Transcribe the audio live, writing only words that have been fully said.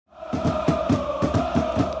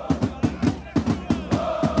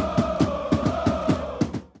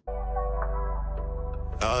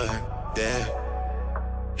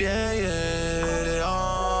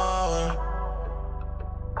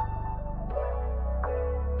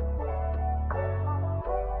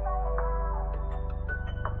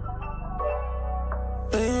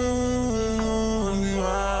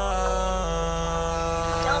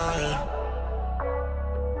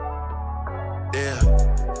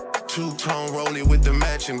Two-tone rolling with the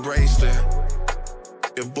matching bracelet.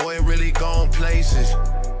 Your boy really gone places.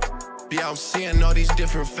 Yeah, I'm seeing all these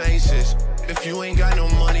different faces. If you ain't got no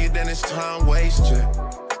money, then it's time wasted.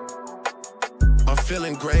 I'm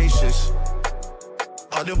feeling gracious.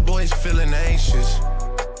 Other boys feeling anxious.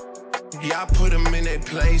 Yeah, I put them in their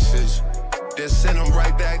places. Then send them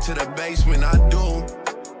right back to the basement. I do.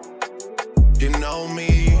 You know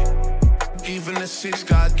me. Even the 6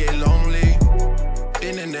 guys get lonely.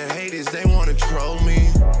 Then in the haters, they wanna troll me.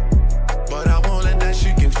 But I won't let that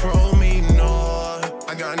shit control me, no.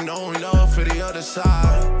 I got no love for the other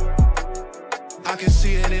side. I can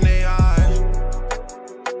see it in their eyes.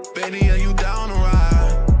 Baby, are you down to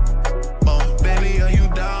ride? Oh, baby, are you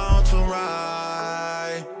down to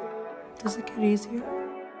ride? Does it get easier?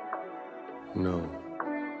 No.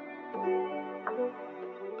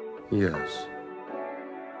 Yes.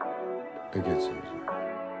 It gets easier.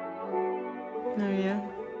 Oh, yeah?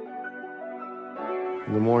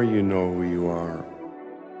 The more you know who you are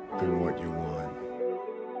and what you want,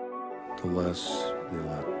 the less you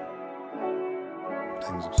let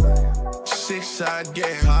things upset you. 6 side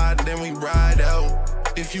get hot, then we ride out.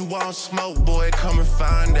 If you want smoke, boy, come and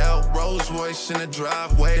find out. Rolls Royce in the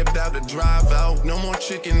driveway, about to drive out. No more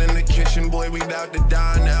chicken in the kitchen, boy, we about to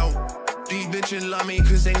dine out. These bitches love me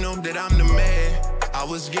cause they know that I'm the man. I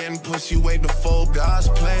was getting pussy way before God's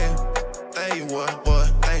plan. Hey, what,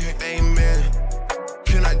 hey, amen.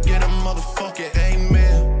 Can I get a motherfucking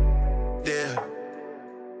amen? Yeah.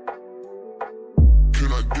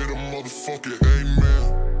 Can I get a motherfucking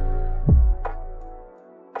amen?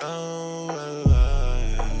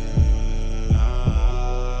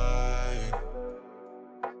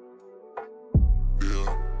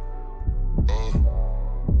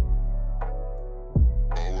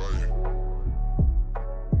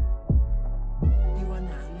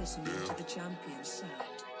 To the champion side.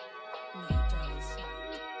 No downside.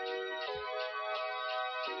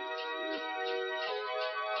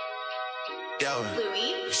 Yo,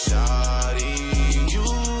 Louis? Shawty, you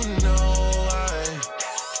know I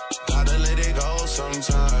gotta let it go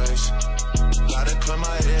sometimes. Gotta clear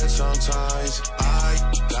my head sometimes. I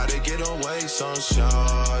gotta get away some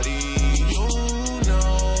shawty. You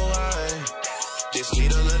know I just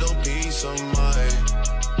need a little peace of mind.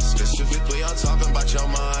 Specifically, I'm talking about your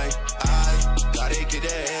mind. I gotta get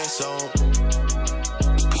that ass on.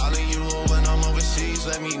 Calling you when I'm overseas,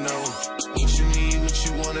 let me know what you need, what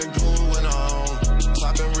you wanna do when I'm home.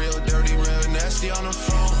 Talking real dirty, real nasty on the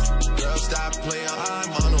phone. Girl, stop playing,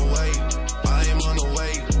 I'm on the way. I am on the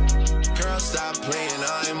way. Girl, stop playing,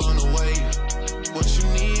 I am on the way. What you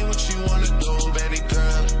need, what you wanna do, baby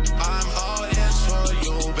girl. I'm all ears for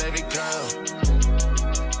you, baby girl.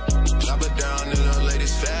 Drop it down to the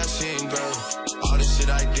latest fashion, girl. All the shit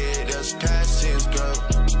I did, that's past tense, girl.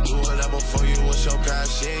 Do whatever for you, what's your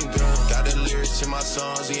passion, girl? Got the lyrics to my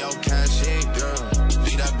songs and your cash in, girl.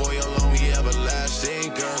 Leave that boy alone, he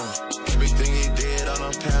everlasting, girl. Everything he did, I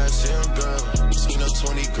done passed him, girl. Spent up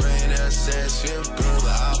 20 grand, that's shit, girl.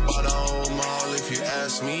 I bought a whole mall if you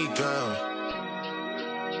ask me, girl.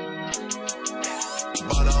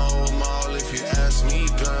 Bought a whole mall if you ask me,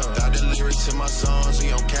 girl. Got the lyrics to my songs and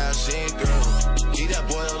your cash in, girl. Leave that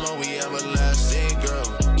boy alone, we everlasting, girl.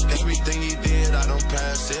 Everything he did, I don't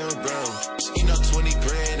pass him, girl. Spend up 20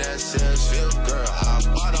 grand, that says feel, girl. I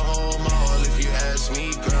bought a whole mall if you ask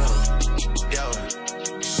me, girl. Yo,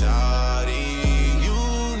 shawty, you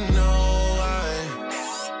know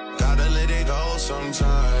I gotta let it go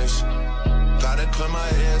sometimes. Gotta clear my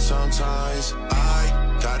head sometimes.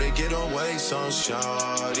 I gotta get away some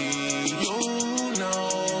shawty. You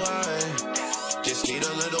know I just need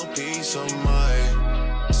a little peace of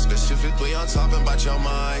mind. Specifically, I'm talking about your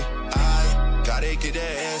mind. I gotta get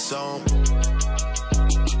that ass on.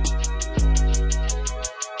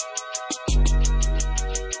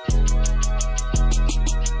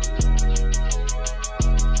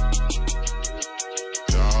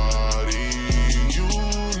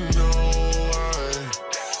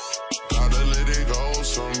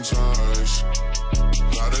 Sometimes,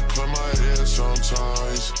 gotta clear my head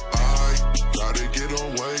sometimes. I gotta get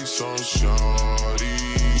away some shine.